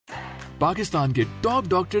पाकिस्तान के top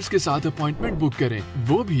doctors के साथ अपॉइंटमेंट बुक करें,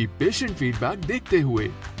 वो भी पेशेंट फीडबैक देखते हुए।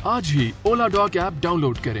 आज ही oladoc ऐप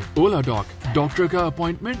डाउनलोड करें। oladoc, डॉक्टर का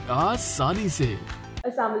अपॉइंटमेंट आसानी से।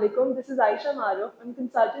 Assalamu alaikum. This is Aisha Maruf. I'm a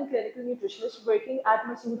consultant clinical nutritionist working at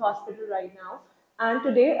Masood Hospital right now. And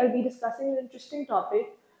today I'll be discussing an interesting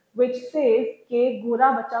topic which says कि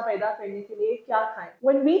गोरा बच्चा पैदा करने के लिए क्या खाएं.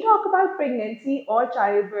 When we talk about pregnancy or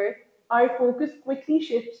childbirth, our focus quickly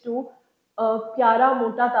shifts to प्यारा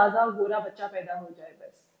मोटा ताज़ा गोरा बच्चा पैदा हो जाए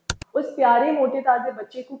बस. उस प्यारे मोटे ताज़े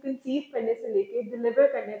बच्चे को कंसीव करने से लेके डिलीवर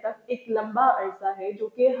करने तक एक लंबा अरसा है जो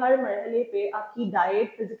कि हर मरहले पे आपकी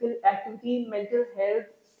diet, physical activity, mental health,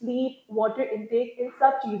 sleep, water intake, इन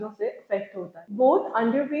सब चीज़ों से अफेक्ट होता है. Both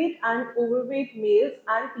underweight and overweight males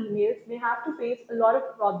and females may have to face a lot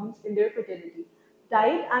of problems in their fertility.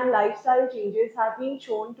 Diet and lifestyle changes have been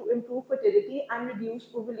shown to improve fertility and reduce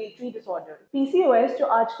ovulatory disorder. PCOS जो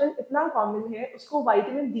आजकल इतना common है उसको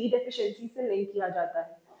vitamin D deficiency से link किया जाता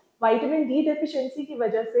है. Vitamin D deficiency की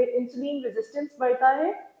वजह से इंसुलिन रेजिस्टेंस बढ़ता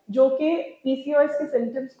है जो कि पीसीओएस के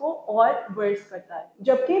सिम्टम्स को और वर्स करता है.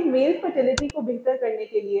 जबकि मेल फर्टिलिटी को बेहतर करने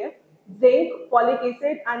के लिए जिंक, फॉलिक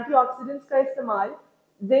एसिड, एंटीऑक्सीडेंट्स का इस्तेमाल.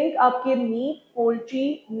 जिंक आपके meet,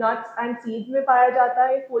 poultry, nuts and seeds में पाया जाता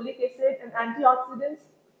है. Folic acid and antioxidants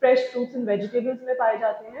fresh fruits and vegetables में पाए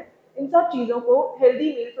जाते हैं. इन सब चीज़ों को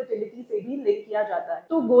हेल्दी मेल फर्टिलिटी से भी लिंक किया जाता है.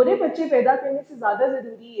 तो गोरे बच्चे पैदा करने से ज़्यादा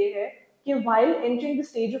ज़रूरी ये है कि while entering the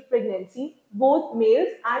stage of pregnancy, both males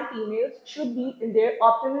and females should be in their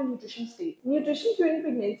optimal nutrition state. Nutrition during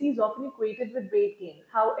pregnancy is often equated with weight gain.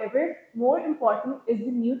 However, more important is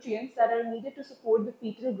the nutrients that are needed to support the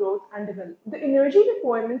fetal growth and development. The energy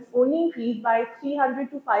requirements only increase by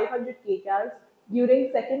 300 to 500 kcals during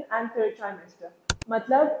second and third trimester.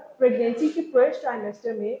 मतलब pregnancy के first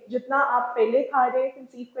trimester में जितना आप पहले खा रहे हैं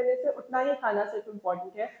conceive करने से उतना ही खाना सिर्फ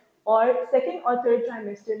इम्पॉर्टेंट है, और सेकेंड और थर्ड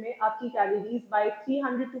ट्राइमेस्टर में आपकी कैलोरीज बाय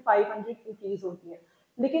 300 to 500 इंक्रीज होती है.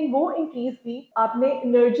 लेकिन वो इंक्रीज भी आपने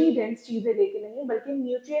एनर्जी डेंस चीज़ें लेके नहीं बल्कि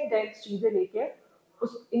न्यूट्रिएंट डेंस चीज़ें लेके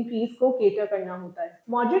उस इंक्रीज को केटर करना होता है.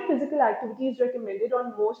 Moderate physical activity is recommended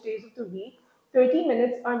on most days of the week. 30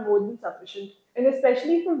 minutes are more than sufficient, and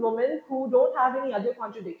especially for women who don't have any other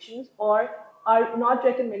contradictions or are not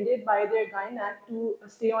recommended by their gynac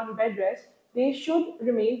to stay on bed rest, they should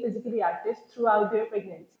remain physically active throughout their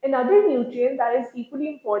pregnancy. Another nutrient that is equally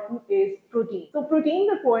important is protein. So protein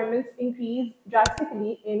requirements increase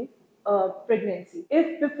drastically in pregnancy.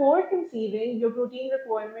 If before conceiving your protein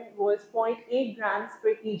requirement was 0.8 grams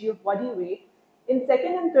per kg of body weight, in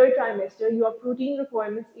second and third trimester, your protein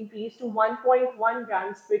requirements increase to 1.1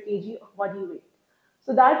 grams per kg of body weight.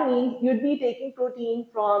 So that means you'd be taking protein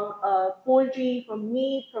from poultry, from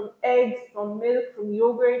meat, from eggs, from milk, from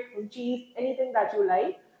yogurt, from cheese, anything that you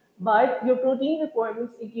like. But your protein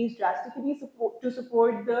requirements increase drastically to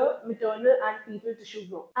support the maternal and fetal tissue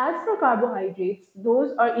growth. As for carbohydrates,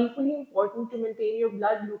 those are equally important to maintain your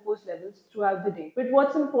blood glucose levels throughout the day. But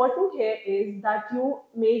what's important here is that you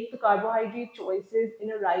make the carbohydrate choices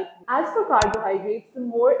in a right way. As for carbohydrates, the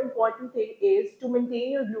more important thing is to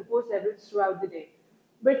maintain your glucose levels throughout the day.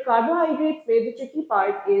 But carbohydrates, where the tricky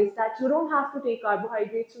part is that you don't have to take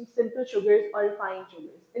carbohydrates from simple sugars or refined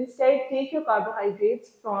sugars. Instead, take your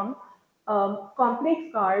carbohydrates from complex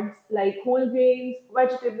carbs like whole grains,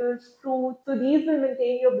 vegetables, fruits. So these will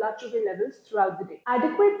maintain your blood sugar levels throughout the day.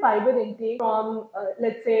 Adequate fiber intake from,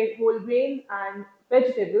 let's say, whole grains and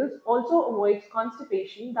vegetables also avoids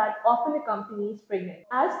constipation that often accompanies pregnancy.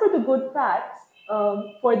 As for the good fats,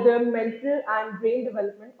 for the mental and brain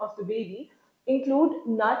development of the baby, include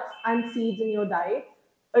nuts and seeds in your diet.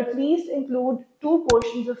 At least include 2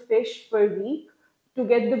 portions of fish per week to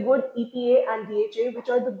get the good EPA and DHA,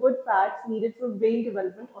 which are the good fats needed for brain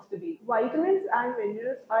development of the baby. Vitamins and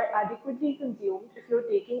minerals are adequately consumed if you're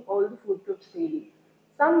taking all the food groups daily.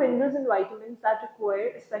 Some minerals and vitamins that require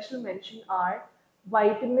a special mention are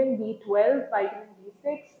vitamin B12, vitamin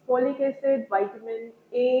B6, folic acid, vitamin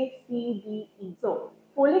A, C, D, E. So,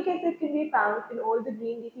 folic acid can be found in all the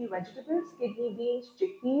green leafy vegetables, kidney beans,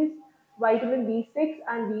 chickpeas. Vitamin B6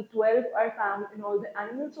 and B12 are found in all the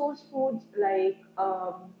animal source foods like,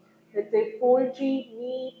 let's say, poultry,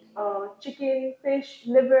 meat, chicken, fish,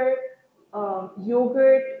 liver,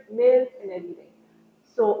 yogurt, milk, and everything.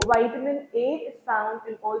 So vitamin A is found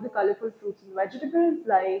in all the colorful fruits and vegetables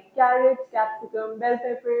like carrots, capsicum, bell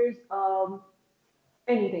peppers,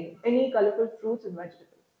 anything, any colorful fruits and vegetables.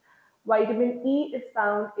 Vitamin E is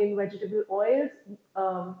found in vegetable oils,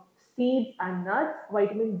 seeds and nuts.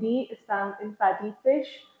 Vitamin D is found in fatty fish,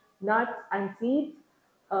 nuts and seeds.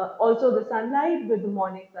 Also the sunlight with the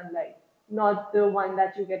morning sunlight. not the one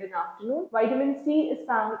that you get in afternoon. Vitamin C is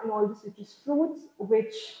found in all the citrus fruits,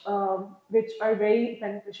 which are very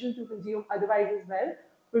beneficial to consume otherwise as well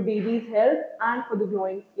for baby's health and for the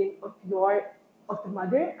glowing skin of the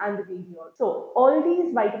mother and the baby also. So all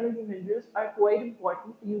these vitamins and minerals are quite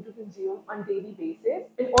important for you to consume on daily basis.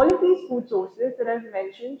 And all of these food sources that I've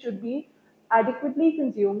mentioned should be adequately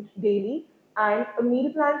consumed daily, and a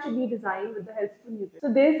meal plan should be designed with the help of nutrition. So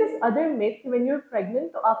there's this other myth that when you're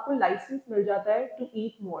pregnant, तो आपको license मिल जाता है to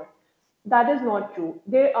eat more. That is not true.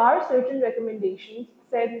 There are certain recommendations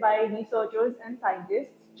set by researchers and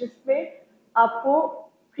scientists जिसमें आपको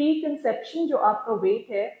pre-conception जो आपका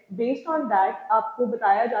wait है, based on that आपको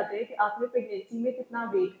बताया जाता है कि आपने प्रेगनेंसी में कितना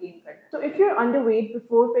वेट गेन करना है. So if you are underweight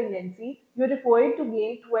before pregnancy, you are required to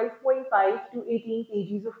gain 12.5 to 18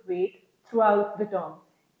 kgs of weight throughout the term.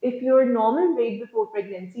 If your normal weight before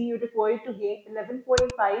pregnancy, you're required to gain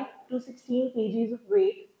 11.5 to 16 kgs of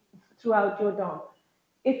weight throughout your term.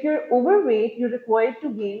 If you're overweight, you're required to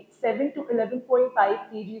gain 7 to 11.5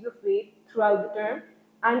 kgs of weight throughout the term.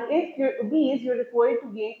 And if you're obese, you're required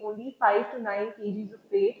to gain only 5 to 9 kgs of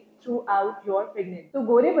weight throughout your pregnancy. तो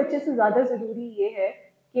गोरे बच्चे से ज़्यादा ज़रूरी ये है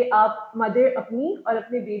कि आप mother अपनी और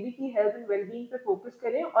अपने बेबी की हेल्थ एंड वेलबींग पे फोकस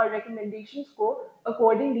करें और रिकमेंडेशंस को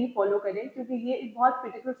अकॉर्डिंगली फॉलो करें, क्योंकि ये एक बहुत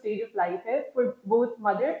क्रिटिकल स्टेज ऑफ लाइफ है for both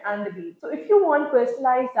mother and the baby. So if you want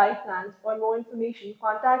personalised diet plans और मोर इन्फॉर्मेशन,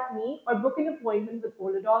 कॉन्टैक्ट मी और book an appointment with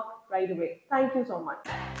oladoc right away. Thank you so much.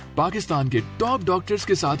 Pakistan के top doctors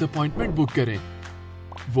के साथ appointment book करें,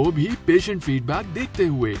 वो भी patient feedback देखते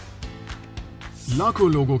हुए. लाखों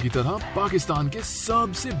लोगों की तरह पाकिस्तान के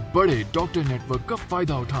सबसे बड़े डॉक्टर नेटवर्क का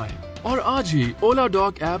फायदा उठाएं और आज ही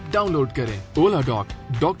oladoc ऐप डाउनलोड करें. oladoc,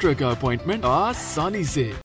 डॉक्टर का अपॉइंटमेंट आसानी से.